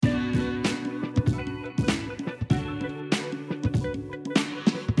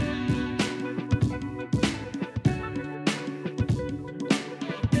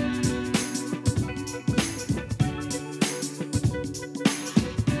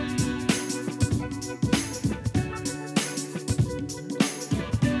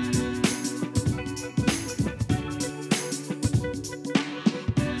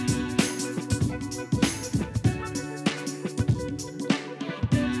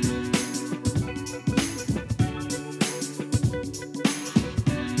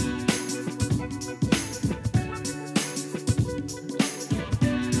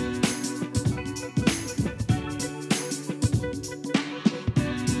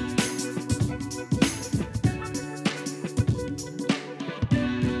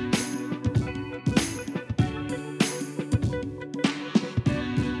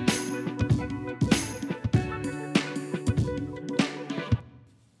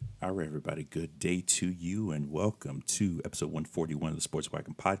All right, everybody. Good day to you, and welcome to episode 141 of the Sports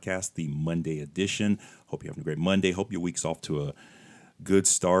Wagon Podcast, the Monday edition. Hope you're having a great Monday. Hope your week's off to a good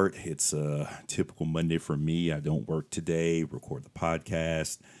start. It's a typical Monday for me. I don't work today, record the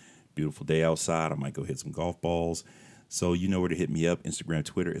podcast. Beautiful day outside. I might go hit some golf balls. So you know where to hit me up. Instagram,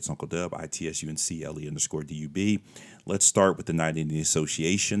 Twitter. It's Uncle Dub, ITSUNCLE_DUB. Let's start with the night in the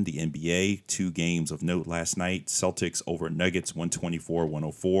association, the NBA. Two games of note last night. Celtics over Nuggets,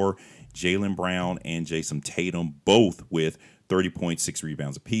 124-104. Jaylen Brown and Jason Tatum both with 30.6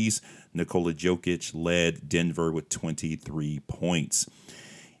 rebounds apiece. Nikola Jokic led Denver with 23 points.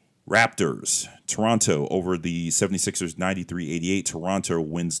 Raptors, Toronto over the 76ers 93-88. Toronto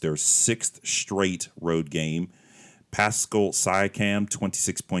wins their sixth straight road game. Pascal Siakam,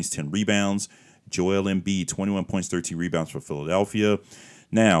 26 points, 10 rebounds. Joel Embiid, 21 points, 13 rebounds for Philadelphia.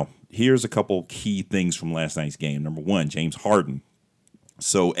 Now, here's a couple key things from last night's game. Number one, James Harden.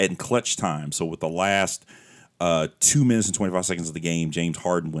 So at clutch time, so with the last 2 minutes and 25 seconds of the game, James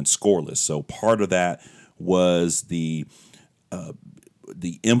Harden went scoreless. So part of that was the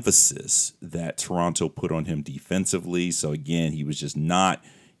emphasis that Toronto put on him defensively. So again, he was just not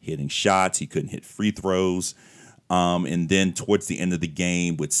hitting shots. He couldn't hit free throws. And then towards the end of the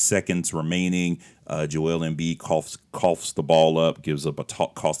game, with seconds remaining, Joel Embiid coughs the ball up, gives up a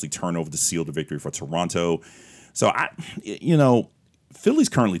costly turnover to seal the victory for Toronto. So Philly's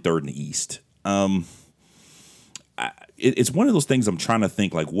currently third in the East. It's one of those things I'm trying to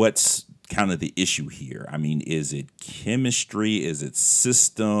think, like, what's kind of the issue here? I mean, is it chemistry? Is it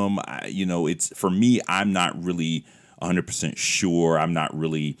system? It's, for me, I'm not really 100% sure. I'm not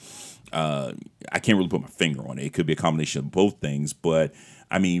really. I can't really put my finger on it. It could be a combination of both things, but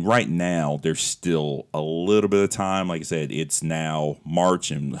I mean, right now there's still a little bit of time. Like I said, it's now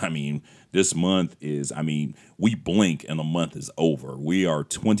March, and I mean, this month is, we blink and the month is over. We are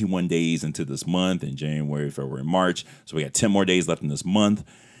 21 days into this month in January, February, March. So we got 10 more days left in this month.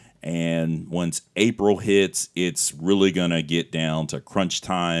 And once April hits, it's really going to get down to crunch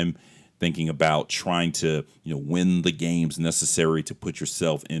time, thinking about trying to, win the games necessary to put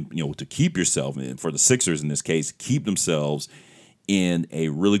yourself in, to keep yourself in, for the Sixers in this case, keep themselves in a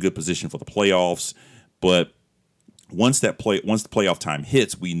really good position for the playoffs. But once the playoff time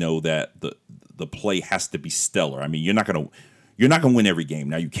hits, we know that the play has to be stellar. I mean, you're not gonna win every game.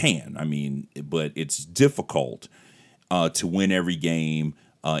 Now you can, but it's difficult to win every game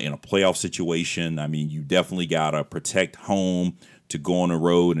in a playoff situation. I mean, you definitely gotta protect home. To go on the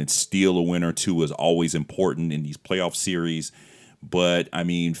road and steal a win or two is always important in these playoff series. But,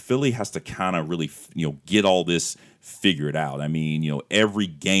 Philly has to kind of really, get all this figured out. Every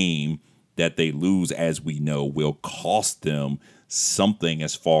game that they lose, as we know, will cost them something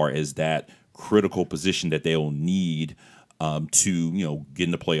as far as that critical position that they'll need to, get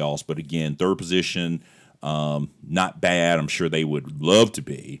in the playoffs. But again, third position, not bad. I'm sure they would love to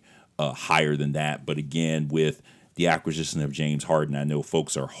be higher than that. But again, with the acquisition of James Harden, I know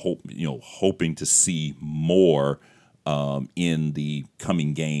folks are hoping to see more in the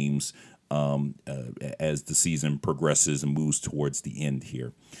coming games as the season progresses and moves towards the end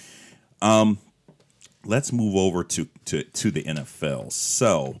here. Let's move over to the NFL.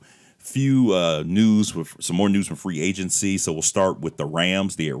 So, some more news from free agency. So we'll start with the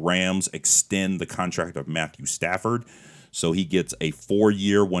Rams. The Rams extend the contract of Matthew Stafford. So he gets a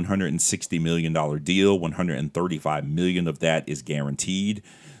 4-year, $160 million deal. $135 million of that is guaranteed.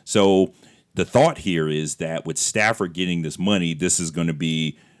 So the thought here is that with Stafford getting this money, this is going to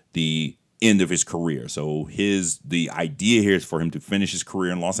be the end of his career. So the idea here is for him to finish his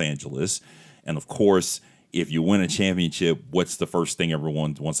career in Los Angeles. And of course, if you win a championship, what's the first thing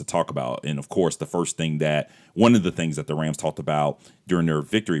everyone wants to talk about? And of course, one of the things that the Rams talked about during their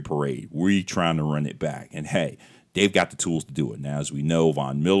victory parade, we're trying to run it back. And hey, they've got the tools to do it. Now, as we know,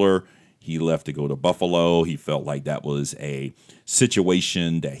 Von Miller, he left to go to Buffalo. He felt like that was a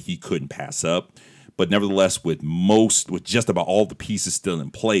situation that he couldn't pass up. But nevertheless, with just about all the pieces still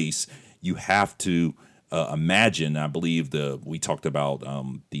in place, you have to imagine, I believe we talked about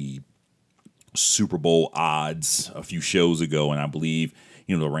the Super Bowl odds a few shows ago, and I believe,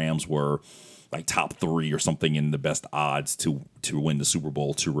 the Rams were like top 3 or something in the best odds to win the Super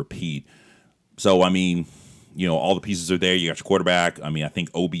Bowl, to repeat. So, all the pieces are there. You got your quarterback. I think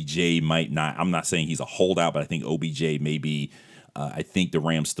OBJ might not. I'm not saying he's a holdout, but I think OBJ may be. I think the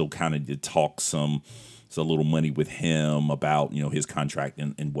Rams still kind of did talk a little money with him about his contract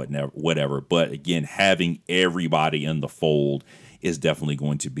and whatever. But again, having everybody in the fold is definitely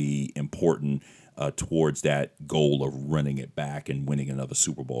going to be important towards that goal of running it back and winning another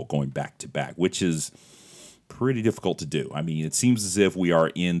Super Bowl, going back to back, which is pretty difficult to do. I mean, it seems as if we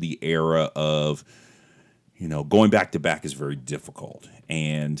are in the era of, going back to back is very difficult.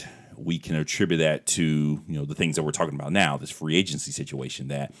 And we can attribute that to, the things that we're talking about now, this free agency situation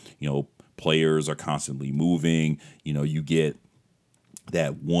that, players are constantly moving. You get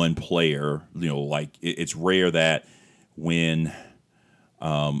that one player, like it's rare that when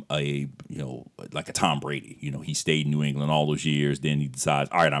like a Tom Brady, he stayed in New England all those years, then he decides,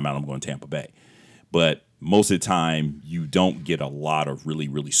 all right, I'm out, I'm going to Tampa Bay. But most of the time, you don't get a lot of really,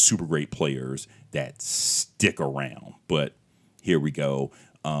 really super great players that stick around. But here we go.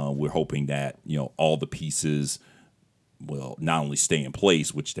 We're hoping that, all the pieces will not only stay in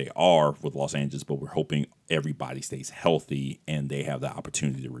place, which they are with Los Angeles, but we're hoping everybody stays healthy and they have the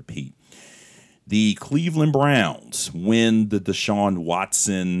opportunity to repeat. The Cleveland Browns win the Deshaun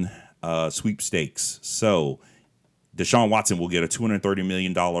Watson sweepstakes. So Deshaun Watson will get a $230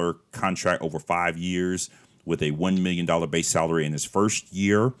 million contract over 5 years with a $1 million base salary in his first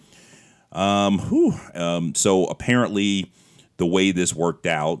year. So apparently the way this worked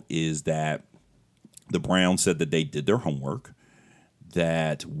out is that the Browns said that they did their homework,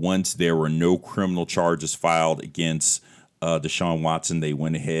 that once there were no criminal charges filed against Deshaun Watson, they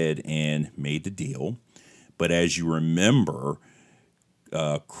went ahead and made the deal. But as you remember,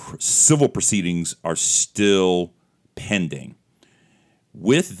 civil proceedings are still pending.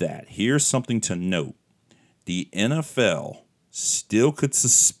 With that, here's something to note. The NFL still could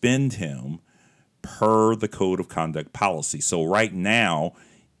suspend him per the Code of Conduct policy. So right now,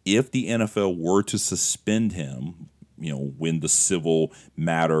 if the NFL were to suspend him, when the civil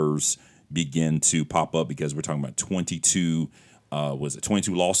matters begin to pop up, because we're talking about 22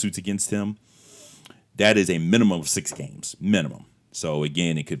 lawsuits against him, that is a minimum of 6 games, minimum. So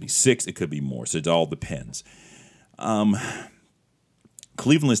again, it could be 6, it could be more. So it all depends.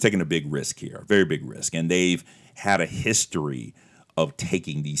 Cleveland is taking a big risk here, a very big risk, and they've had a history of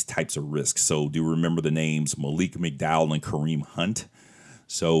taking these types of risks. So do you remember the names Malik McDowell and Kareem Hunt?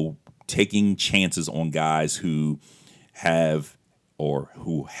 So taking chances on guys who have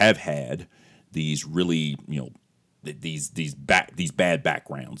had these really, these bad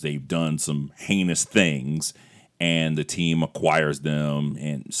backgrounds. They've done some heinous things, and the team acquires them.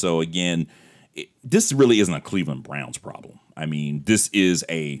 And so again, this really isn't a Cleveland Browns problem. I mean, this is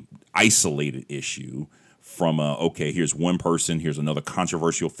a isolated issue from here's one person, here's another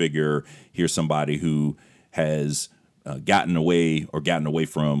controversial figure, here's somebody who has gotten away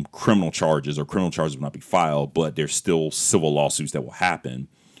from criminal charges, or criminal charges will not be filed, but there's still civil lawsuits that will happen.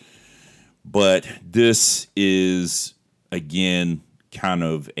 But this is, again, kind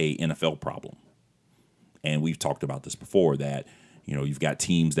of a NFL problem. And we've talked about this before, that, you've got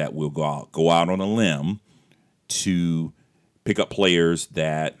teams that will go out on a limb to pick up players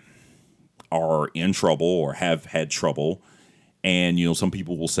that are in trouble or have had trouble. And, some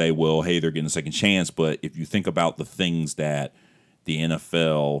people will say, well, hey, they're getting a second chance. But if you think about the things that the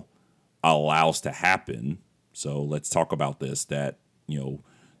NFL allows to happen, so let's talk about this, that,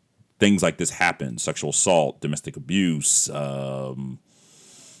 things like this happen: sexual assault, domestic abuse,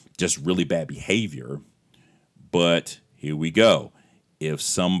 just really bad behavior. But here we go. If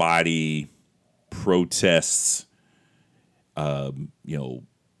somebody protests,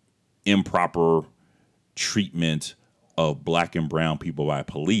 improper treatment of black and brown people by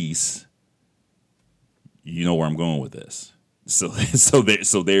police, you know where I'm going with this. So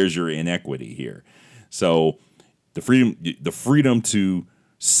there's your inequity here. So the freedom to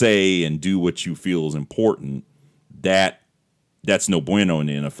say and do what you feel is important, that's no bueno in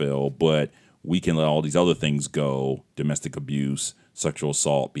the NFL, but we can let all these other things go: domestic abuse, sexual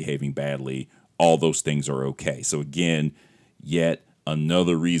assault, behaving badly. All those things are okay. So again, yet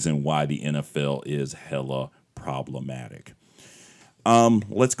another reason why the NFL is hella problematic.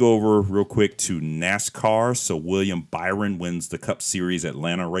 Let's go over real quick to NASCAR. So William Byron wins the Cup Series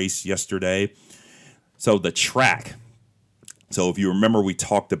Atlanta race yesterday. So the track. So if you remember, we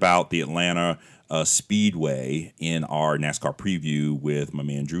talked about the Atlanta Speedway in our NASCAR preview with my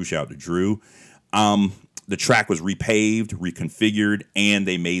man Drew. Shout out to Drew. The track was repaved, reconfigured, and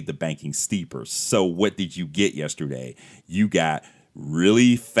they made the banking steeper. So what did you get yesterday? You got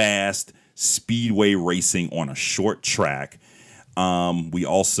really fast speedway racing on a short track. We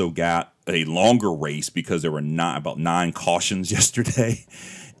also got a longer race because there were about 9 cautions yesterday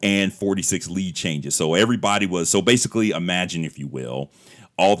and 46 lead changes. So everybody was, so basically imagine, if you will,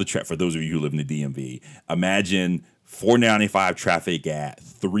 all the traffic, for those of you who live in the DMV, imagine 495 traffic at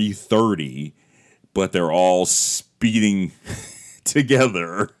 330, but they're all speeding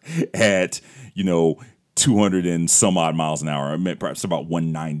together at, 200 and some odd miles an hour, perhaps about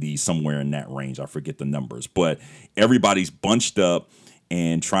 190, somewhere in that range. I forget the numbers, but everybody's bunched up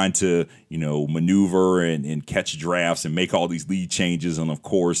and trying to, maneuver and catch drafts and make all these lead changes. And of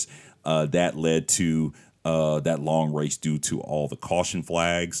course, that led to that long race due to all the caution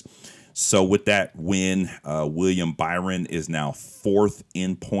flags. So with that win, William Byron is now fourth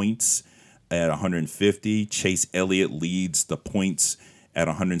in points at 150. Chase Elliott leads the points at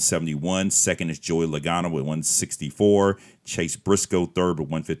 171. Second is Joey Logano with 164. Chase Briscoe third with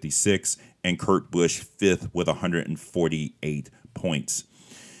 156. And Kurt Busch fifth with 148 points.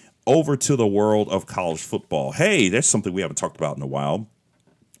 Over to the world of college football. Hey, that's something we haven't talked about in a while.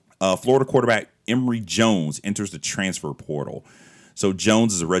 Florida quarterback Emory Jones enters the transfer portal. So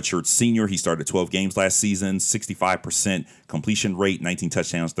Jones is a redshirt senior. He started 12 games last season, 65% completion rate, 19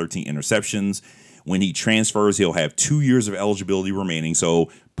 touchdowns, 13 interceptions. When he transfers, he'll have 2 years of eligibility remaining. So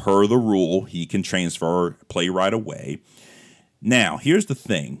per the rule, he can transfer, play right away. Now, here's the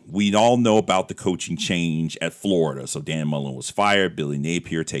thing. We all know about the coaching change at Florida. So Dan Mullen was fired. Billy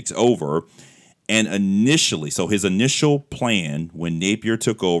Napier takes over. And initially, so his initial plan when Napier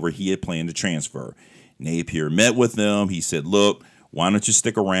took over, he had planned to transfer. Napier met with them. He said, look, why don't you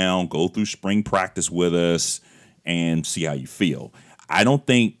stick around, go through spring practice with us, and see how you feel. I don't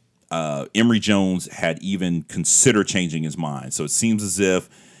think Emory Jones had even considered changing his mind. So it seems as if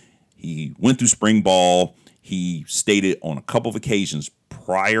he went through spring ball. He stated on a couple of occasions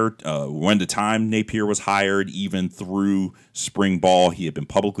prior, when the time Napier was hired, even through spring ball, he had been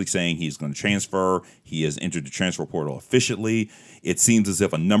publicly saying he's going to transfer. He has entered the transfer portal officially. It seems as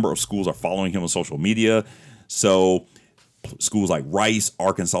if a number of schools are following him on social media. So schools like Rice,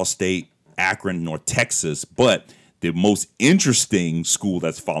 Arkansas State, Akron, North Texas, but the most interesting school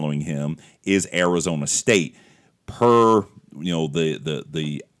that's following him is Arizona State. Per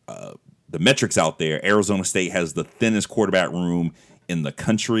the metrics out there, Arizona State has the thinnest quarterback room in the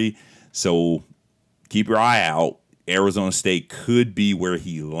country. So keep your eye out. Arizona State could be where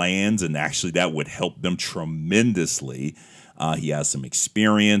he lands, and actually that would help them tremendously. He has some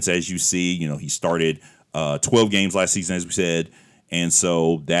experience, as you see. He started 12 games last season, as we said. And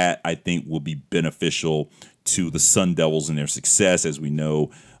so that, I think, will be beneficial to the Sun Devils and their success. As we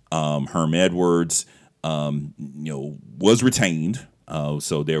know, Herm Edwards, was retained.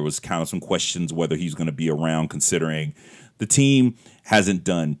 So there was kind of some questions whether he's going to be around, considering the team hasn't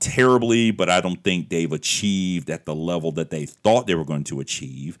done terribly, but I don't think they've achieved at the level that they thought they were going to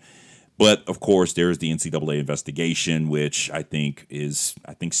achieve. But of course, there's the NCAA investigation, which I think is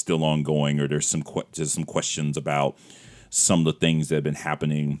still ongoing, or there's some questions about some of the things that have been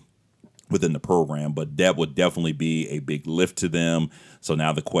happening within the program. But that would definitely be a big lift to them. So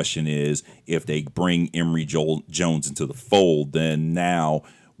now the question is, if they bring Emory Jones into the fold, then now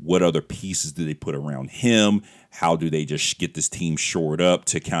what other pieces do they put around him? How do they just get this team shored up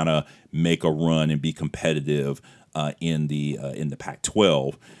to kind of make a run and be competitive in the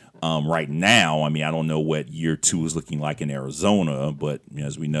Pac-12? Right now, I don't know what year two is looking like in Arizona, but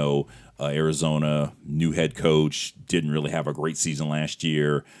as we know, Arizona, new head coach, didn't really have a great season last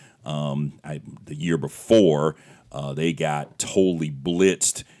year. The year before, they got totally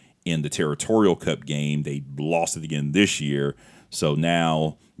blitzed in the Territorial Cup game. They lost it again this year. So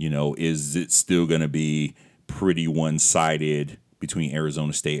now, is it still going to be pretty one-sided between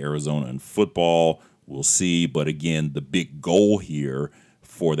Arizona State, Arizona, and football? We'll see. But again, the big goal here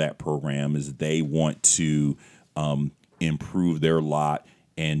for that program is they want to improve their lot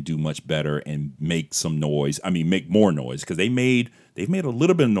and do much better and make some noise. Make more noise, because they've made a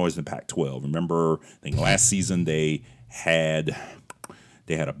little bit of noise in the Pac-12. Remember, I think last season they had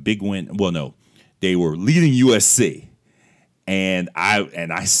a big win. Well, no, they were leading USC, and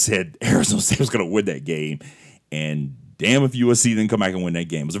I said Arizona State was going to win that game, and damn if USC didn't come back and win that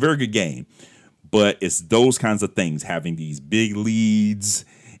game. It was a very good game. But it's those kinds of things, having these big leads,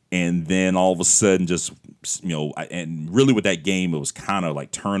 and then all of a sudden just, and really with that game, it was kind of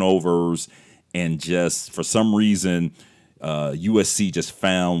like turnovers, and just for some reason, USC just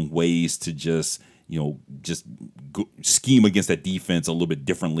found ways to just scheme against that defense a little bit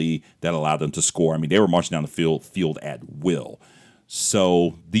differently that allowed them to score. They were marching down the field at will.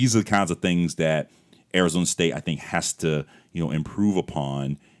 So these are the kinds of things that Arizona State, I think, has to, improve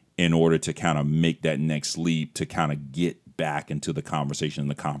upon in order to kind of make that next leap to kind of get back into the conversation in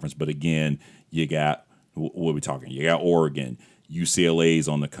the conference. But again, you got, what are we talking? You got Oregon, UCLA's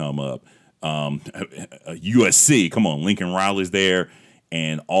on the come up, USC, come on, Lincoln Riley's there,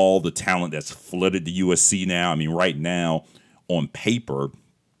 and all the talent that's flooded to USC now. Right now, on paper,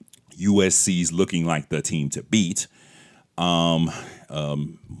 USC's looking like the team to beat.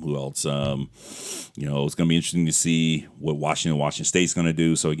 Who else? It's going to be interesting to see what Washington State's going to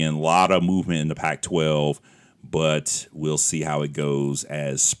do. So again, a lot of movement in the Pac-12, but we'll see how it goes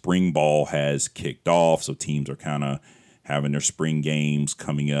as spring ball has kicked off. So teams are kind of having their spring games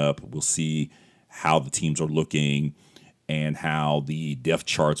coming up. We'll see how the teams are looking and how the depth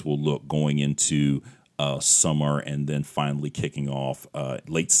charts will look going into summer and then finally kicking off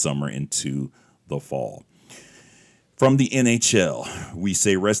late summer into the fall. From the NHL, we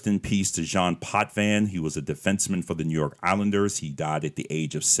say rest in peace to Jean Potvin. He was a defenseman for the New York Islanders. He died at the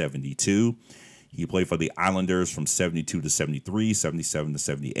age of 72. He played for the Islanders from 72 to 73, 77 to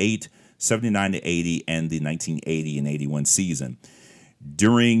 78, 79 to 80, and the 1980 and 81 season.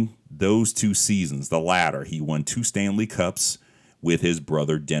 During those two seasons, the latter, he won 2 Stanley Cups with his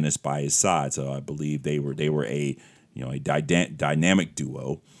brother Dennis by his side. So I believe they were a dynamic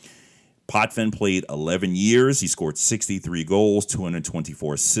duo. Potvin played 11 years. He scored 63 goals,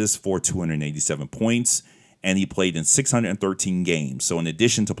 224 assists for 287 points, and he played in 613 games. So in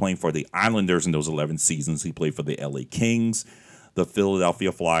addition to playing for the Islanders in those 11 seasons, he played for the LA Kings, the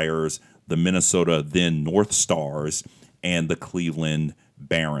Philadelphia Flyers, the Minnesota then North Stars, and the Cleveland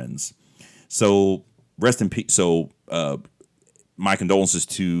Barons. So rest in peace. So my condolences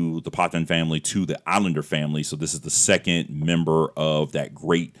to the Potvin family, to the Islander family. So this is the second member of that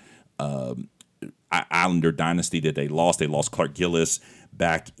great Islander dynasty that they lost. They lost Clark Gillis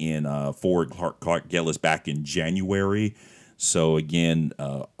back in forward Clark Gillis back in January. So again,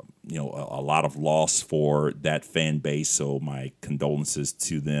 a lot of loss for that fan base. So my condolences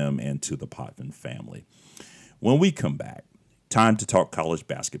to them and to the Potvin family. When we come back, time to talk college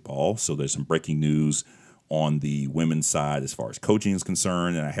basketball. So there's some breaking news on the women's side as far as coaching is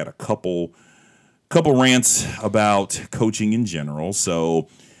concerned, and I had a couple rants about coaching in general. So.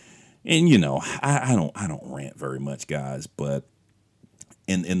 And I don't rant very much, guys, but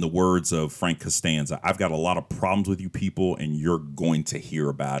in the words of Frank Costanza, I've got a lot of problems with you people, and you're going to hear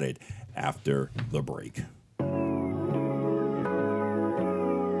about it after the break.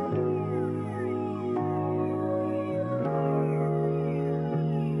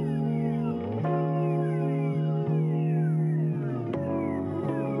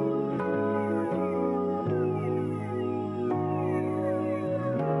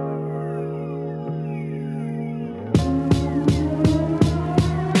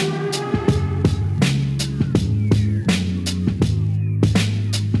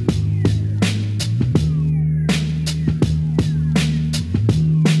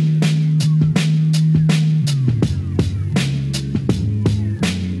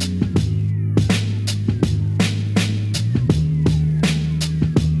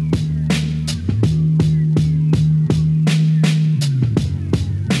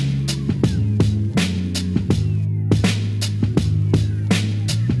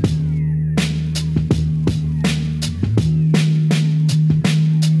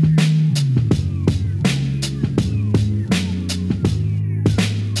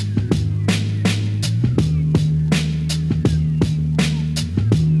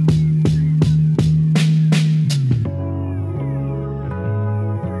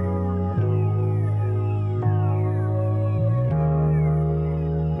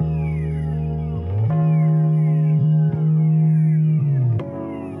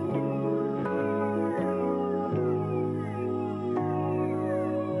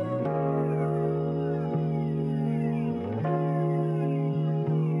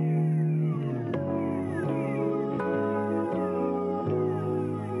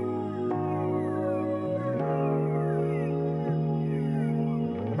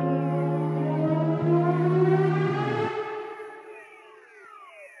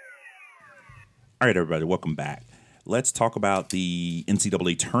 All right, everybody, welcome back. Let's talk about the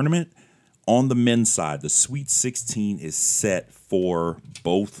NCAA tournament. On the men's side, the Sweet 16 is set for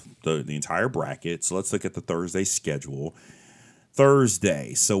both the entire bracket. So let's look at the Thursday schedule.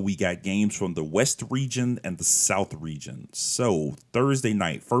 Thursday, so we got games from the West region and the South region. So Thursday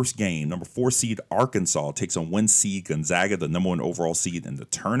night, first game, number 4 seed Arkansas takes on 1 seed Gonzaga, the number 1 overall seed in the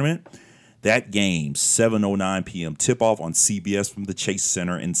tournament. That game, 7:09 p.m. tip-off on CBS from the Chase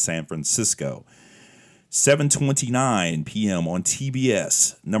Center in San Francisco. 7:29 p.m. on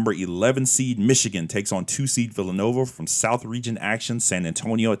TBS, number 11 seed Michigan takes on 2 seed Villanova from South Region action, San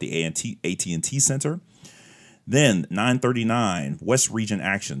Antonio at the AT&T Center. Then 9:39 West Region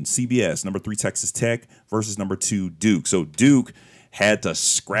action, CBS, number 3 Texas Tech versus number 2 Duke. So Duke had to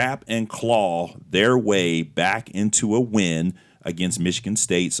scrap and claw their way back into a win against Michigan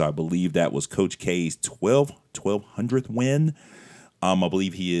State. So I believe that was Coach K's 1200th win. I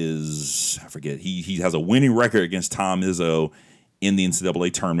believe he is, I forget, he has a winning record against Tom Izzo in the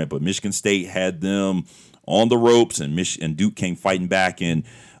NCAA tournament, but Michigan State had them on the ropes, and Duke came fighting back. And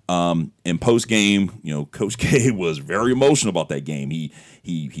in post game, Coach K was very emotional about that game.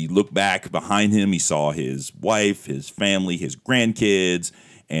 He looked back behind him. He saw his wife, his family, his grandkids,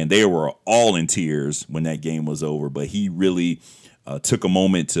 and they were all in tears when that game was over. But he really took a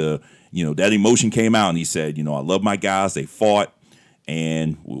moment to, that emotion came out, and he said, I love my guys. They fought,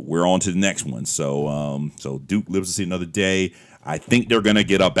 and we're on to the next one. So Duke lives to see another day. I think they're going to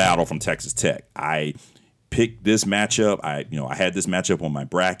get a battle from Texas Tech. I picked this matchup. I had this matchup on my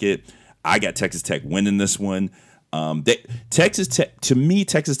bracket. I got Texas Tech winning this one. Texas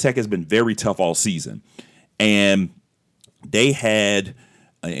Tech has been very tough all season, and they had,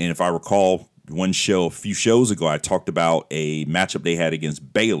 and if I recall, a few shows ago, I talked about a matchup they had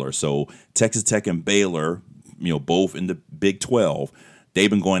against Baylor. So Texas Tech and Baylor, both in the Big 12, they've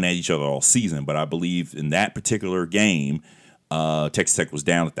been going at each other all season. But I believe in that particular game, Texas Tech was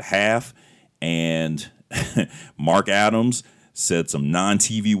down at the half, and Mark Adams said some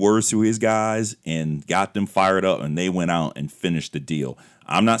non-TV words to his guys and got them fired up, and they went out and finished the deal.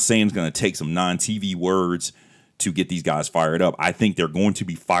 I'm not saying it's going to take some non-TV words to get these guys fired up. I think they're going to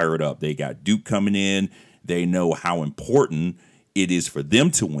be fired up. They got Duke coming in. They know how important it is for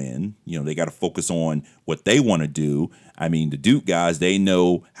them to win. They got to focus on what they want to do. I mean, the Duke guys, they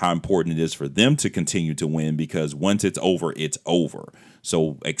know how important it is for them to continue to win, because once it's over, it's over.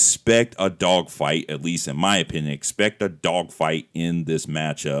 So expect a dogfight, at least in my opinion. Expect a dogfight in this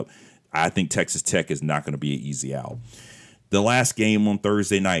matchup. I think Texas Tech is not going to be an easy out. The last game on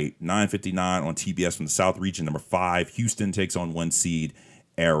Thursday night, 9:59 on TBS from the South Region, number 5. Houston takes on 1 seed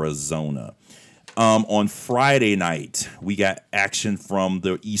Arizona. On Friday night, we got action from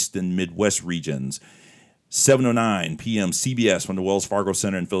the East and Midwest regions. 7:09 p.m. CBS from the Wells Fargo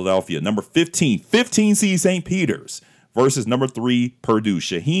Center in Philadelphia. Number 15 seed St. Peter's versus number 3 Purdue.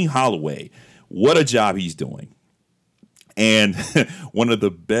 Shaheen Holloway, what a job he's doing. And one of the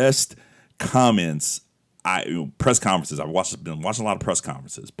best comments, press conferences, been watching a lot of press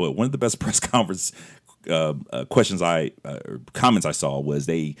conferences, but one of the best press conference comments I saw was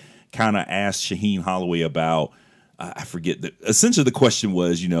they kind of asked Shaheen Holloway about, I forget, essentially the question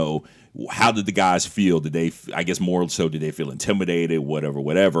was, how did the guys feel? Did they, I guess more so, did they feel intimidated,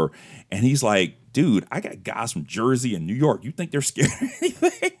 whatever? And he's like, dude, I got guys from Jersey and New York. You think they're scared of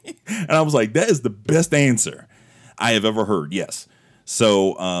anything? And I was like, that is the best answer I have ever heard. Yes.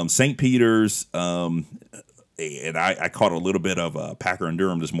 So St. Peter's, and I caught a little bit of Packer and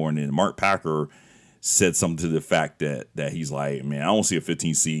Durham this morning, and Mark Packer said something to the fact that he's like, man, I don't see a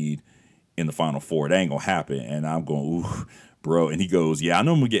 15 seed in the Final Four. That ain't going to happen. And I'm going, ooh, bro. And he goes, yeah, I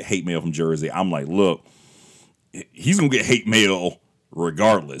know I'm going to get hate mail from Jersey. I'm like, look, he's going to get hate mail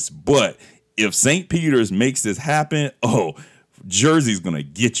regardless. But if St. Peter's makes this happen, Jersey's going to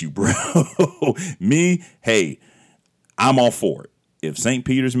get you, bro. Me, hey, I'm all for it. If St.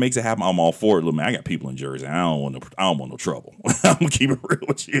 Peter's makes it happen, I'm all for it. Look, man, I got people in Jersey. I don't want no trouble. I'm gonna keep it real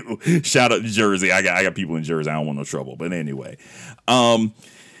with you. Shout out to Jersey. I got people in Jersey. I don't want no trouble. But anyway,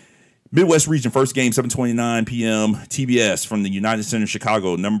 Midwest region first game, 7:29 p.m. TBS from the United Center,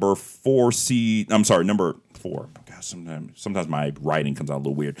 Chicago. Number 4 seed. I'm sorry, number 4. God, sometimes my writing comes out a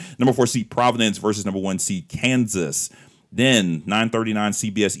little weird. Number 4 seed Providence versus number 1 seed Kansas. Then 9:39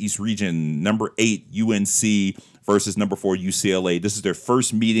 CBS East region. Number 8 UNC versus number 4 UCLA. This is their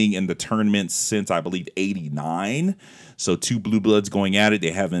first meeting in the tournament since, I believe, 89. So 2 blue bloods going at it.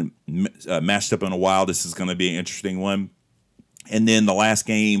 They haven't matched up in a while. This is going to be an interesting one. And then the last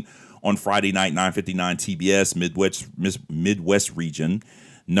game on Friday night, 9:59 TBS Midwest region.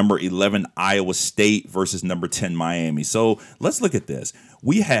 Number 11 Iowa State versus number 10 Miami. So let's look at this.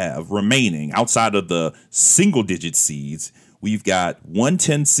 We have remaining, outside of the single-digit seeds, we've got 1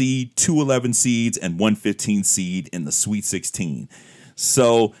 10 seed, 2 11 seeds, and 1 15 seed in the Sweet 16.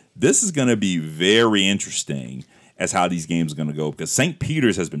 So this is going to be very interesting as how these games are going to go, because St.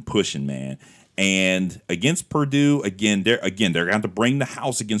 Peter's has been pushing, man. And against Purdue, they're going to have to bring the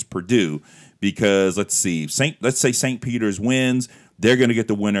house against Purdue, because let's say St. Peter's wins, they're going to get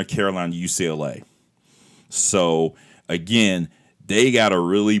the winner, Carolina UCLA. So again, they got to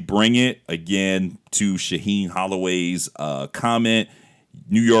really bring it, again, to Shaheen Holloway's comment.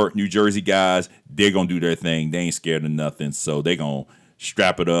 New York, New Jersey guys, they're going to do their thing. They ain't scared of nothing. So they're going to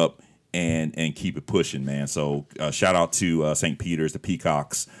strap it up and keep it pushing, man. So shout out to St. Peter's, the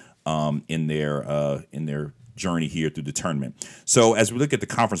Peacocks, in their journey here through the tournament. So as we look at the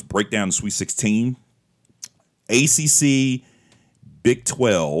conference breakdown of Sweet 16, ACC, Big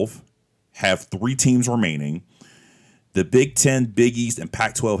 12 have 3 teams remaining. The Big Ten, Big East, and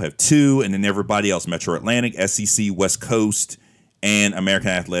Pac-12 have 2, and then everybody else, Metro Atlantic, SEC, West Coast, and American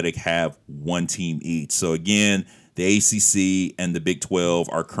Athletic have 1 team each. So again, the ACC and the Big 12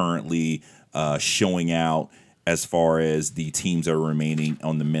 are currently showing out as far as the teams that are remaining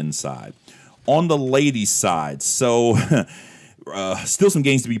on the men's side. On the ladies' side, so still some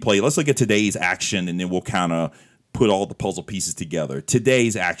games to be played. Let's look at today's action, and then we'll kind of put all the puzzle pieces together.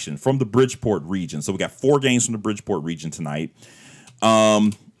 Today's action from the Bridgeport region. So we got 4 games from the Bridgeport region tonight.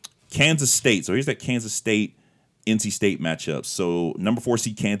 Kansas State. So here's that Kansas State NC State matchup. So number 4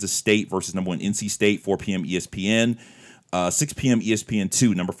 seed Kansas State versus number 1 NC State, 4 p.m. ESPN. 6 p.m.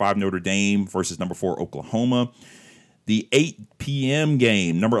 ESPN2, number 5 Notre Dame versus number 4 Oklahoma. The 8 p.m.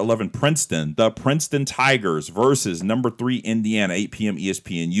 game, number 11 Princeton, the Princeton Tigers versus number 3 Indiana, 8 p.m.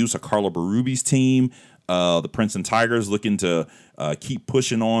 ESPNU. So Carla Berube team. The Princeton Tigers looking to keep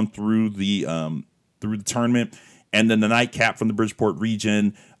pushing on through the tournament. And then the nightcap from the Bridgeport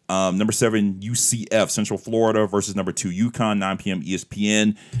region, number 7 UCF, Central Florida versus number 2 UConn, 9 p.m.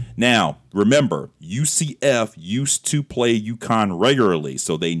 ESPN. Now, remember, UCF used to play UConn regularly,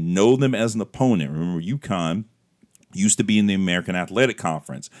 so they know them as an opponent. Remember, UConn used to be in the American Athletic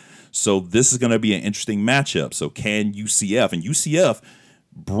Conference. So this is going to be an interesting matchup. So can UCF, and UCF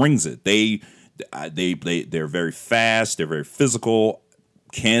brings it. They're very fast. They're very physical.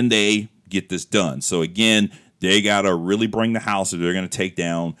 Can they get this done? So again, they got to really bring the house if they're going to take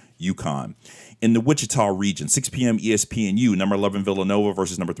down UConn. In the Wichita region, 6 p.m. ESPNU, number 11 Villanova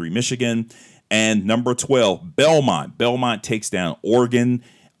versus number 3 Michigan, and number 12 Belmont. Belmont takes down Oregon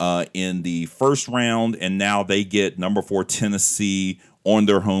in the first round, and now they get number 4 Tennessee on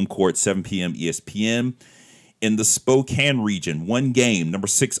their home court, 7 p.m. ESPN. In the Spokane region, 1 game, number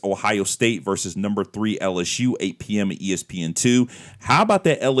 6 Ohio State versus number 3 LSU, 8 p.m. at ESPN2. How about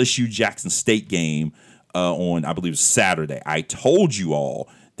that LSU Jackson State game on, I believe, Saturday? I told you all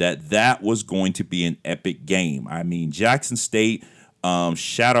that was going to be an epic game. I mean, Jackson State,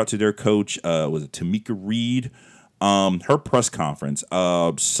 shout out to their coach, was it Tamika Reed? Her press conference,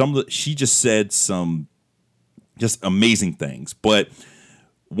 she just said some just amazing things. But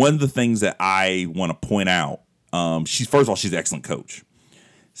one of the things that I want to point out, first of all, she's an excellent coach.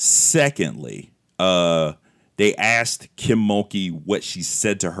 Secondly, they asked Kim Mulkey what she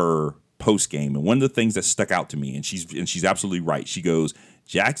said to her post game, and one of the things that stuck out to me, and she's absolutely right. She goes,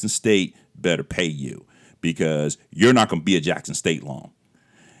 Jackson State better pay you because you're not going to be at Jackson State long.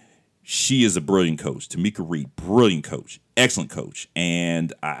 She is a brilliant coach. Tamika Reed, brilliant coach, excellent coach.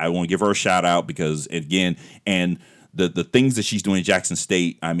 And I want to give her a shout out because, again, and the things that she's doing at Jackson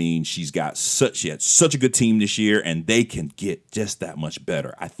State, I mean, she had such a good team this year, and they can get just that much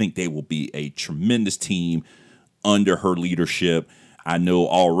better. I think they will be a tremendous team under her leadership. I know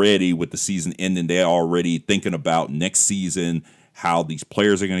already with the season ending, they're already thinking about next season, how these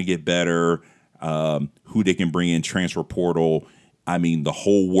players are going to get better, who they can bring in, transfer portal. I mean, the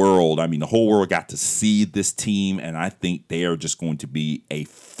whole world got to see this team, and I think they are just going to be a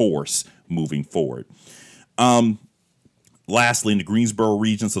force moving forward. Lastly, in the Greensboro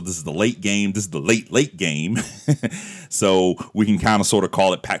region, so this is the late game. This is the late game. So we can kind of sort of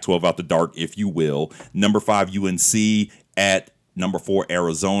call it Pac-12 out the dark, if you will. Number 5 UNC at number 4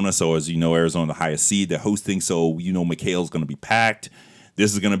 Arizona. So as you know, Arizona, the highest seed, they're hosting. So you know McHale's going to be packed.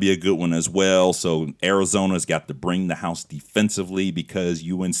 This is going to be a good one as well. So Arizona's got to bring the house defensively because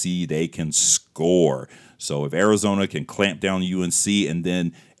UNC, they can score. So if Arizona can clamp down UNC, and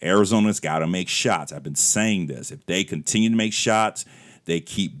then Arizona's got to make shots. I've been saying this. If they continue to make shots, they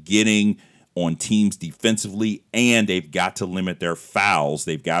keep getting on teams defensively, and they've got to limit their fouls.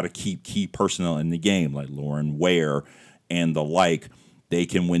 They've got to keep key personnel in the game, like Lauren Ware and the like. They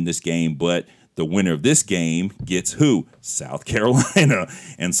can win this game, but the winner of this game gets who? South Carolina.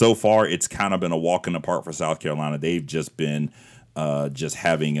 And so far, it's kind of been a walk in the park for South Carolina. They've just been just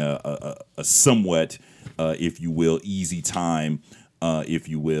having a somewhat, if you will, easy time, if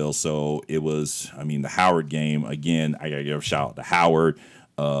you will. So it was, I mean, the Howard game, again, I got to give a shout out to Howard.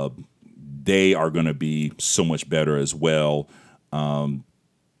 They are going to be so much better as well.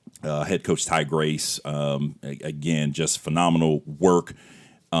 Head coach Ty Grace, again, just phenomenal work.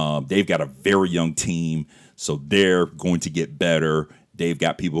 They've got a very young team, so they're going to get better. They've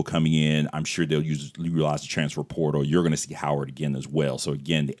got people coming in. I'm sure they'll utilize the transfer portal. You're going to see Howard again as well. So,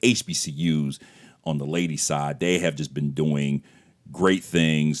 again, the HBCUs on the ladies' side, they have just been doing great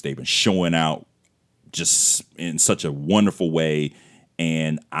things. They've been showing out just in such a wonderful way,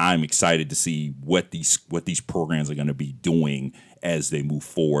 and I'm excited to see what these programs are going to be doing as they move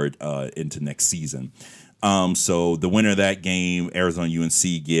forward into next season. So the winner of that game, Arizona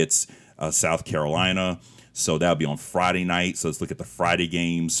UNC, gets South Carolina. So that'll be on Friday night. So let's look at the Friday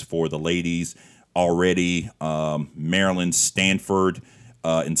games for the ladies already. Maryland, Stanford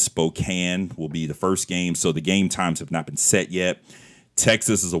in Spokane will be the first game. So the game times have not been set yet.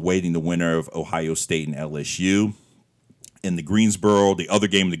 Texas is awaiting the winner of Ohio State and LSU. In the Greensboro, the other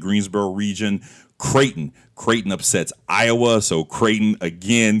game in the Greensboro region, Creighton upsets Iowa. So Creighton,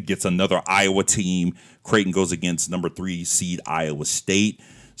 again, gets another Iowa team. Creighton goes against number 3 seed Iowa State.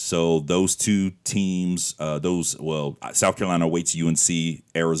 So those two teams, South Carolina awaits UNC,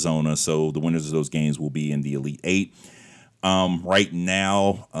 Arizona. So the winners of those games will be in the Elite Eight right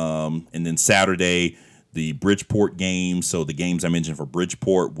now. And then Saturday, the Bridgeport game. So the games I mentioned for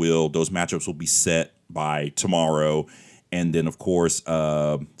Bridgeport those matchups will be set by tomorrow. And then, of course,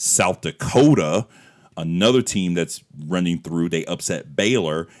 South Dakota, another team that's running through, they upset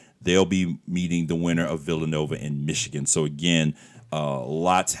Baylor. They'll be meeting the winner of Villanova and Michigan. So again,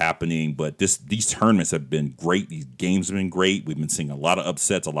 lots happening, but these tournaments have been great. These games have been great. We've been seeing a lot of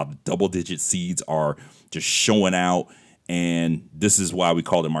upsets. A lot of double-digit seeds are just showing out, and this is why we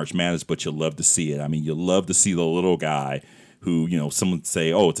call it March Madness, but you'll love to see it. I mean, you'll love to see the little guy who, someone would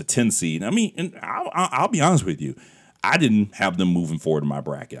say, oh, it's a 10 seed. I mean, and I'll be honest with you. I didn't have them moving forward in my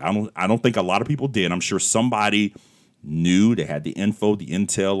bracket. I don't think a lot of people did. I'm sure somebody knew. They had the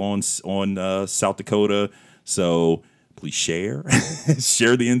intel on South Dakota. So please share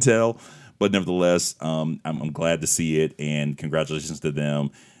the intel. But nevertheless, I'm glad to see it, and congratulations to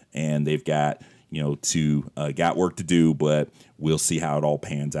them. And they've got got work to do, but we'll see how it all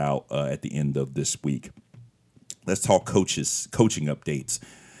pans out at the end of this week. Let's talk coaching updates.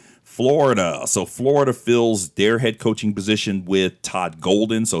 Florida. So Florida fills their head coaching position with Todd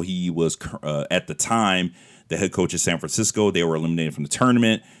Golden. So he was at the time the head coach of San Francisco. They were eliminated from the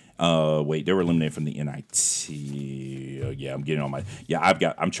tournament. They were eliminated from the NIT. I'm getting on my.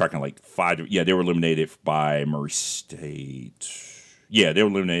 I'm tracking like 5. Yeah, they were eliminated by Murray State. Yeah, they were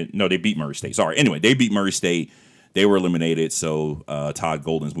eliminated. No, they beat Murray State. Sorry. Anyway, they beat Murray State. They were eliminated. So Todd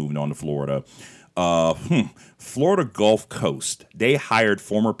Golden's moving on to Florida. Florida Gulf Coast. They hired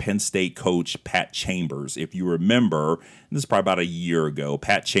former Penn State coach Pat Chambers. If you remember, this is probably about a year ago.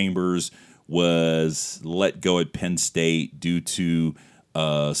 Pat Chambers was let go at Penn State due to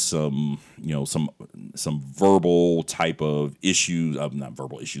some verbal type of issues, not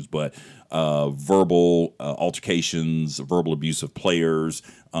verbal issues, but verbal altercations, verbal abuse of players.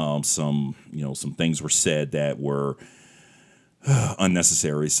 Some things were said that were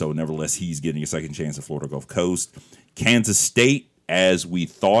unnecessary. So nevertheless, he's getting a second chance at Florida Gulf Coast. Kansas State, as we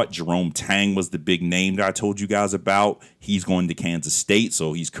thought, Jerome Tang was the big name that I told you guys about. He's going to Kansas State,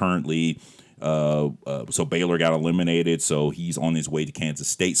 so he's currently so Baylor got eliminated, so he's on his way to Kansas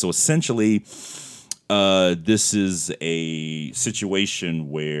State. So essentially, this is a situation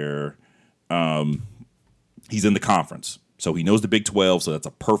where he's in the conference. So he knows the Big 12, so that's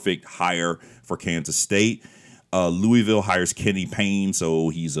a perfect hire for Kansas State. Louisville hires Kenny Payne, so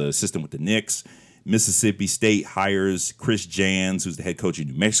he's an assistant with the Knicks. Mississippi State hires Chris Jans, who's the head coach of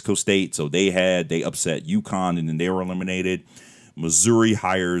New Mexico State. So they upset UConn, and then they were eliminated. Missouri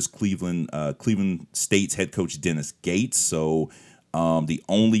hires Cleveland State's head coach Dennis Gates. So the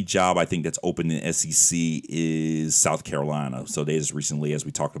only job I think that's open in SEC is South Carolina. So they just recently, as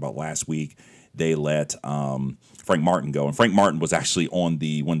we talked about last week, they let Frank Martin go, and Frank Martin was actually on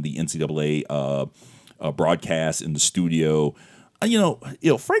one of the NCAA broadcasts in the studio.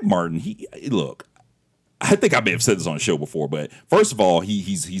 Frank Martin. I think I may have said this on the show before, but first of all,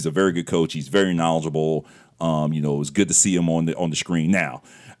 he's a very good coach. He's very knowledgeable. It was good to see him on the screen. Now,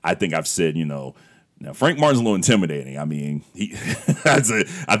 I think I've said, now Frank Martin's a little intimidating. I mean,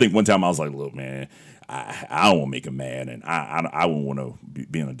 I think one time I was like, look, man, I don't want to make him mad, and I wouldn't want to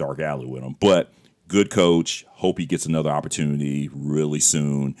be in a dark alley with him. But good coach. Hope he gets another opportunity really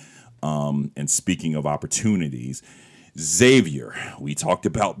soon. And speaking of opportunities, Xavier, we talked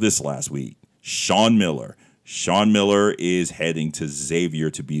about this last week. Sean Miller is heading to Xavier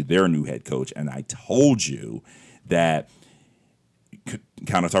to be their new head coach. And I told you that,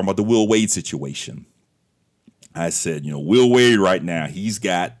 kind of talking about the Will Wade situation. I said, Will Wade right now, he's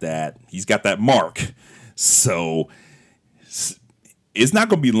got that mark. So it's not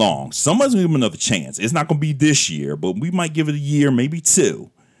going to be long. Somebody's going to give him another chance. It's not going to be this year, but we might give it a year, maybe 2.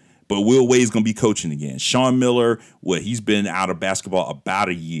 But Will Wade's going to be coaching again. Sean Miller, he's been out of basketball about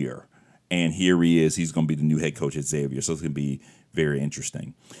a year. And here he is. He's going to be the new head coach at Xavier. So it's going to be very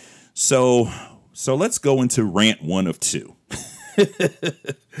interesting. So let's go into rant 1 of 2.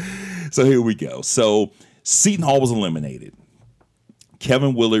 So here we go. So Seton Hall was eliminated.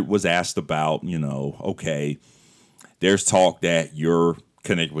 Kevin Willard was asked about, okay, there's talk that you're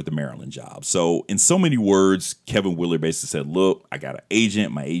connected with the Maryland job. So in so many words, Kevin Willard basically said, look, I got an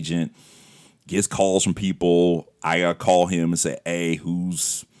agent. My agent gets calls from people. I got to call him and say, hey,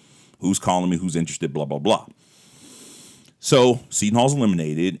 who's calling me? Who's interested? Blah, blah, blah. So Seton Hall's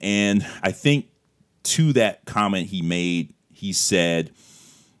eliminated. And I think to that comment he made, he said,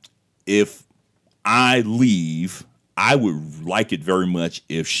 if I leave, I would like it very much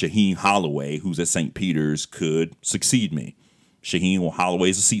if Shaheen Holloway, who's at St. Peter's, could succeed me. Shaheen Holloway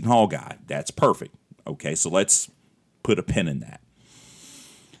is a Seton Hall guy. That's perfect. Okay, so let's put a pin in that.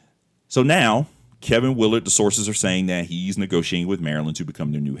 So now, Kevin Willard, the sources are saying that he's negotiating with Maryland to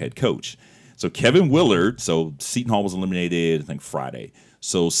become their new head coach. So Kevin Willard, so Seton Hall was eliminated, I think, Friday.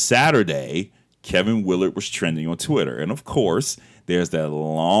 So Saturday, Kevin Willard was trending on Twitter. And of course, there's that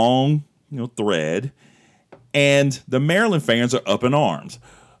long, thread. And the Maryland fans are up in arms.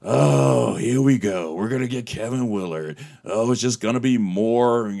 Oh, here we go. We're going to get Kevin Willard. Oh, it's just going to be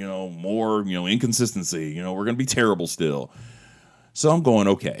more inconsistency. We're going to be terrible still. So I'm going,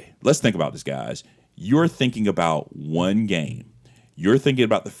 okay, let's think about this, guys. You're thinking about one game. You're thinking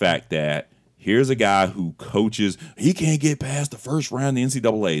about the fact that here's a guy who coaches. He can't get past the first round of the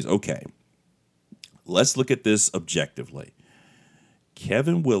NCAAs. Okay, let's look at this objectively.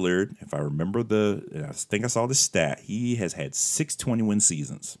 Kevin Willard, if I remember I think I saw the stat, he has had 6 20-win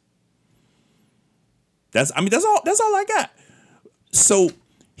seasons. That's all I got. So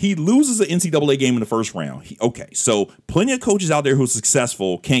he loses an NCAA game in the first round. So plenty of coaches out there who are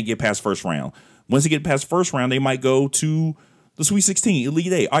successful can't get past first round. Once they get past first round, they might go to the Sweet 16,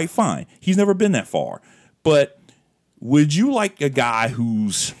 Elite Eight. All right, fine. He's never been that far. But would you like a guy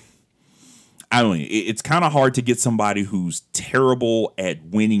who's, I don't know, it's kind of hard to get somebody who's terrible at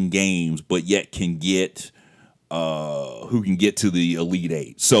winning games, but yet can get who can get to the Elite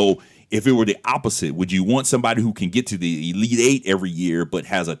Eight. So if it were the opposite, would you want somebody who can get to the Elite Eight every year but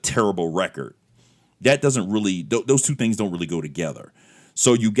has a terrible record? That doesn't really, those two things don't really go together.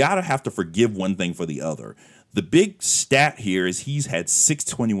 So you got to have to forgive one thing for the other. The big stat here is he's had 6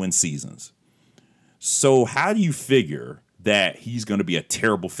 20-win seasons. So how do you figure that he's going to be a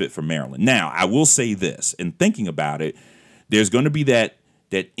terrible fit for Maryland? Now, I will say this, in thinking about it, there's going to be that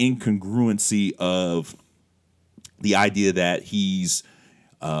incongruency of the idea that he's,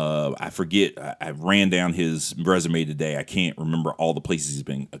 I forget, I ran down his resume today. I can't remember all the places he's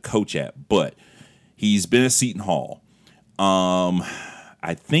been a coach at, but he's been at Seton Hall.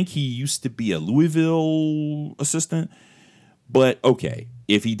 I think he used to be a Louisville assistant, but okay,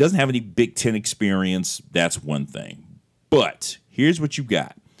 if he doesn't have any Big Ten experience, that's one thing. But here's what you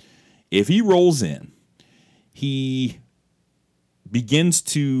got. If he rolls in, he begins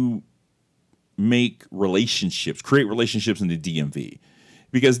to create relationships in the DMV.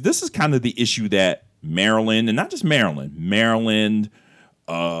 Because this is kind of the issue that Maryland, and not just Maryland,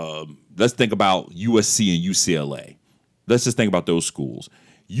 let's think about USC and UCLA. Let's just think about those schools.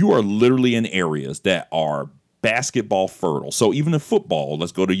 You are literally in areas that are basketball fertile. So even in football,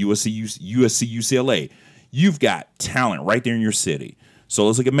 let's go to USC, UCLA. You've got talent right there in your city. So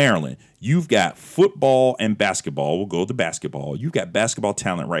let's look at Maryland. You've got football and basketball. We'll go to basketball. You've got basketball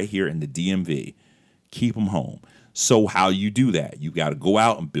talent right here in the DMV. Keep them home. So how you do that? You got to go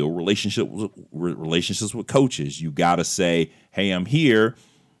out and build relationships with coaches. You got to say, hey, I'm here.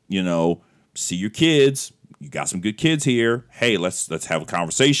 See your kids. You got some good kids here. Hey, let's have a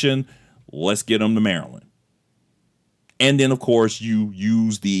conversation. Let's get them to Maryland. And then, of course, you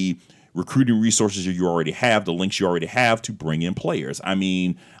use the recruiting resources you already have, the links you already have to bring in players. I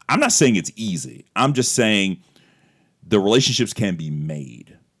mean, I'm not saying it's easy. I'm just saying the relationships can be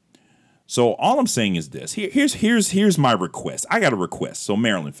made. So all I'm saying is this. Here's my request. I got a request. So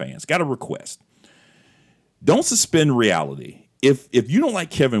Maryland fans, got a request. Don't suspend reality. If you don't like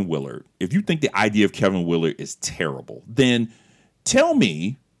Kevin Willard, if you think the idea of Kevin Willard is terrible, then tell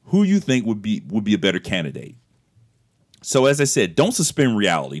me who you think would be a better candidate. So as I said, don't suspend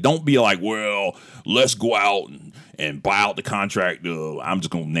reality. Don't be like, well, let's go out and buy out the contract. I'm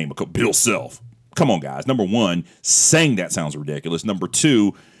just going to name Bill Self. Come on, guys. Number one, saying that sounds ridiculous. Number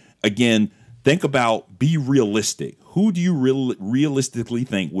two, again, be realistic. Who do you realistically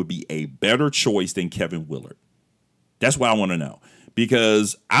think would be a better choice than Kevin Willard? That's what I want to know,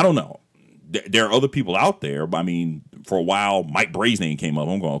 because I don't know. There are other people out there. I mean, for a while, Mike Bray's name came up.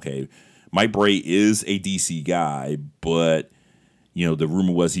 I'm going, okay, Mike Bray is a DC guy, but, the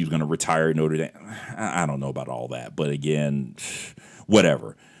rumor was he was going to retire at Notre Dame. I don't know about all that, but again,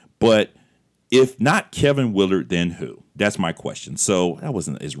 whatever. But if not Kevin Willard, then who? That's my question. So that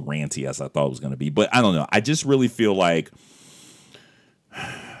wasn't as ranty as I thought it was going to be, but I don't know. I just really feel like,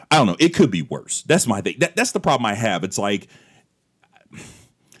 I don't know. It could be worse. That's my thing. That's the problem I have. It's like,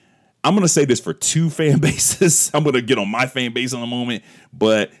 I'm going to say this for two fan bases. I'm going to get on my fan base in a moment,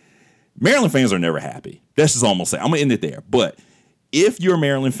 but Maryland fans are never happy. That's just all I'm going to say. I'm going to end it there. But if you're a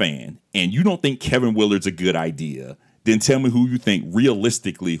Maryland fan and you don't think Kevin Willard's a good idea, then tell me who you think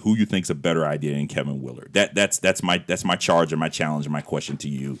realistically who you think's a better idea than Kevin Willard. That's my charge and my challenge and my question to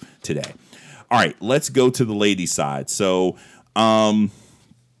you today. All right, let's go to the ladies' side. So,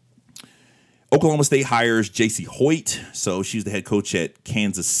 Oklahoma State hires J.C. Hoyt. So she's the head coach at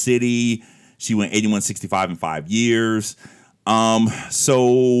Kansas City. She went 81-65 in 5 years.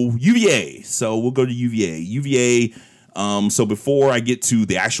 So UVA. So we'll go to UVA. UVA. So before I get to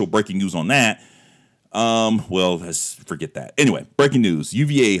the actual breaking news on that, well, let's forget that. Anyway, breaking news.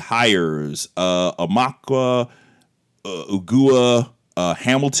 UVA hires Amaka Ugua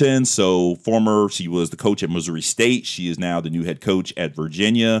Hamilton. So she was the coach at Missouri State. She is now the new head coach at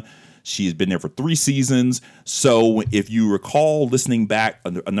Virginia. She has been there for 3 seasons. So if you recall listening back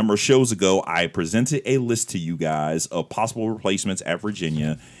a number of shows ago, I presented a list to you guys of possible replacements at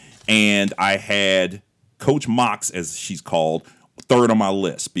Virginia. And I had Coach Mox, as she's called, third on my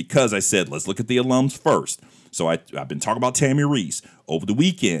list because I said, let's look at the alums first. So I've been talking about Tammy Reese. Over the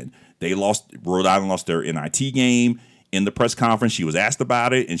weekend, Rhode Island lost their NIT game. In the press conference, she was asked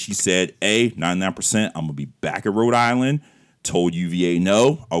about it, and she said, 99%, I'm going to be back at Rhode Island. Told UVA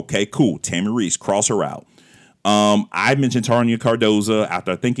no. Okay, cool. Tammy Reese, cross her out. I mentioned Tanya Cardoza.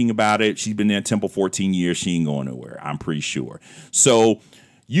 After thinking about it, she's been there at Temple 14 years. She ain't going nowhere, I'm pretty sure. So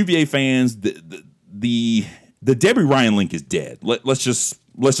UVA fans, the Debbie Ryan link is dead. Let's just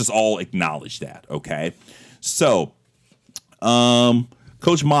all acknowledge that, okay? So,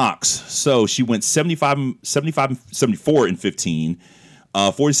 Coach Mox, so she went 74 in 15,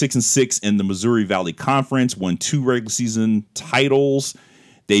 46-6 in the Missouri Valley Conference, won 2 regular season titles.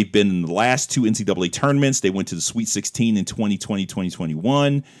 They've been in the last 2 NCAA tournaments. They went to the Sweet 16 in 2020,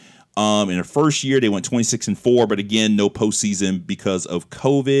 2021. In their first year, they went 26-4, but again, no postseason because of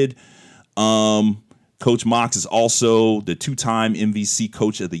COVID. Coach Mox is also the 2-time MVC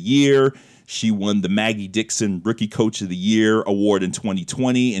Coach of the Year. She won the Maggie Dixon Rookie Coach of the Year award in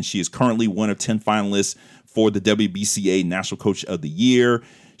 2020, and she is currently one of 10 finalists for the WBCA National Coach of the Year.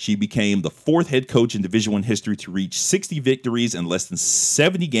 She became the 4th head coach in Division I history to reach 60 victories in less than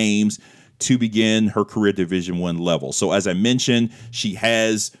 70 games to begin her career at Division I level. So as I mentioned, she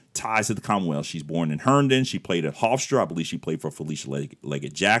has ties to the Commonwealth. She's born in Herndon. She played at Hofstra. I believe she played for Felicia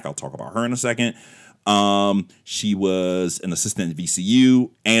Leggett Jack. I'll talk about her in a second. She was an assistant at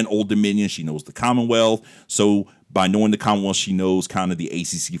VCU and Old Dominion. She knows the Commonwealth. So by knowing the Commonwealth, she knows kind of the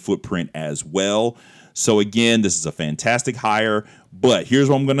ACC footprint as well. So again, this is a fantastic hire, but here's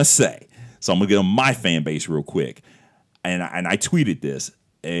what I'm going to say. So I'm going to get on my fan base real quick. And I tweeted this,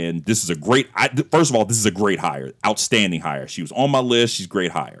 and this is first of all, this is a great hire, outstanding hire. She was on my list. She's a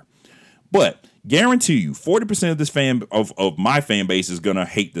great hire. But guarantee you 40% of this of my fan base is going to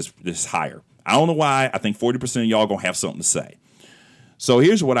hate this hire. I don't know why. I think 40% of y'all going to have something to say. So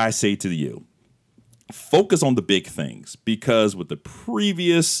here's what I say to you. Focus on the big things, because with the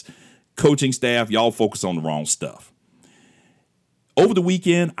previous coaching staff, y'all focus on the wrong stuff. Over the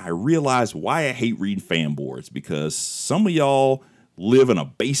weekend, I realized why I hate reading fan boards, because some of y'all live in a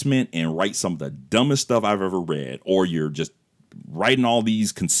basement and write some of the dumbest stuff I've ever read, or you're just writing all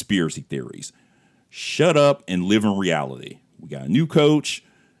these conspiracy theories. Shut up and live in reality. We got a new coach,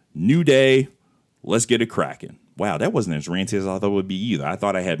 new day. Let's get it cracking. Wow, that wasn't as ranty as I thought it would be either. I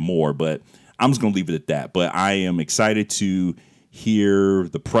thought I had more, but I'm just going to leave it at that. But I am excited to hear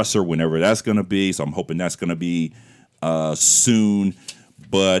the presser whenever that's going to be. So I'm hoping that's going to be soon.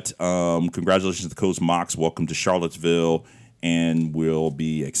 But congratulations to Coach Mox. Welcome to Charlottesville. And we'll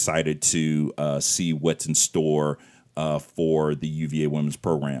be excited to see what's in store for the UVA women's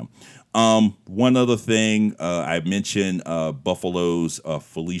program. One other thing, I mentioned Buffalo's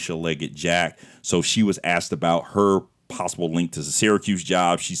Felicia Leggett Jack. So she was asked about her possible link to the Syracuse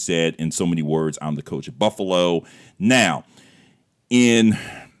job. She said, in so many words, I'm the coach at Buffalo. Now, in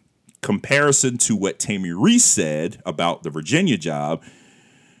comparison to what Tammy Reese said about the Virginia job,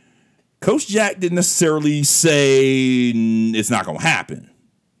 Coach Jack didn't necessarily say it's not going to happen.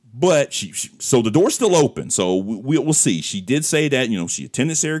 But so the door's still open. So we'll see. She did say that, she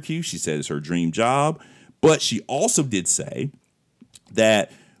attended Syracuse. She said it's her dream job. But she also did say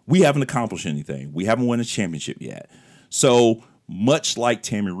that we haven't accomplished anything. We haven't won a championship yet. So much like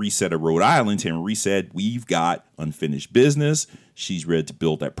Tammy Reese said at Rhode Island, Tammy Reese said, we've got unfinished business. She's ready to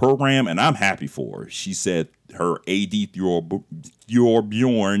build that program, and I'm happy for her. She said her AD, Thor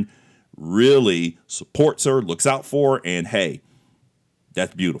Bjorn, really supports her, looks out for her, and hey,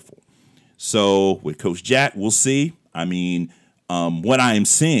 that's beautiful. So with Coach Jack, we'll see. I mean, what I am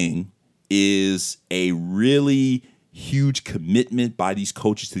seeing is a really huge commitment by these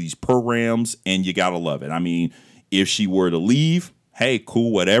coaches to these programs, and you gotta love it. I mean, if she were to leave, hey,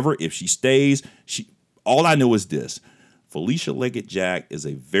 cool, whatever. If she stays, all I know is this. Felicia Leggett-Jack is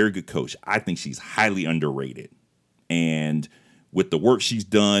a very good coach. I think she's highly underrated. And with the work she's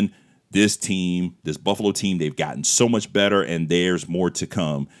done, this team, this Buffalo team, they've gotten so much better, and there's more to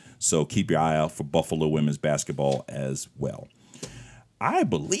come. So keep your eye out for Buffalo women's basketball as well. I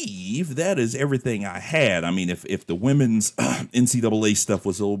believe that is everything I had. I mean, if the women's NCAA stuff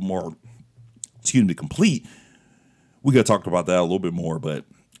was a little more, complete, we could talk about that a little bit more, but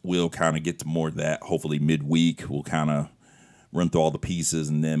we'll kind of get to more of that hopefully midweek. We'll kind of run through all the pieces,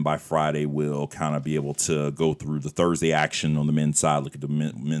 and then by Friday we'll kind of be able to go through the Thursday action on the men's side, look at the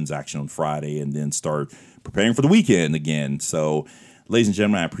men's action on Friday, and then start preparing for the weekend again. So, ladies and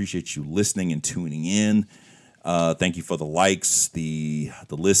gentlemen, I appreciate you listening and tuning in. Thank you for the likes, the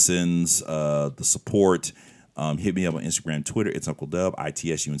listens, the support. Hit me up on Instagram, Twitter. It's Uncle Dub,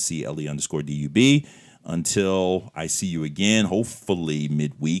 ITSUNCLE_DUB. Until I see you again, hopefully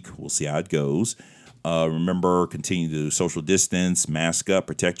midweek. We'll see how it goes. Remember, continue to social distance, mask up,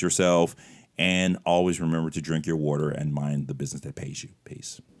 protect yourself, and always remember to drink your water and mind the business that pays you.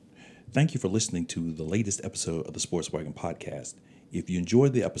 Peace. Thank you for listening to the latest episode of the Sports Wagon Podcast. If you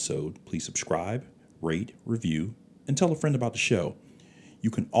enjoyed the episode, please subscribe, rate, review, and tell a friend about the show. You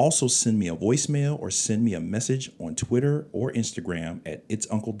can also send me a voicemail or send me a message on Twitter or Instagram at It's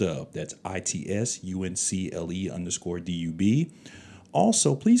Uncle Dub. That's ITSUNCLE_DUB.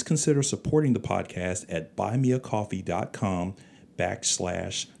 Also, please consider supporting the podcast at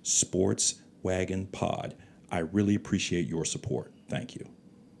buymeacoffee.com/sportswagonpod. I really appreciate your support. Thank you.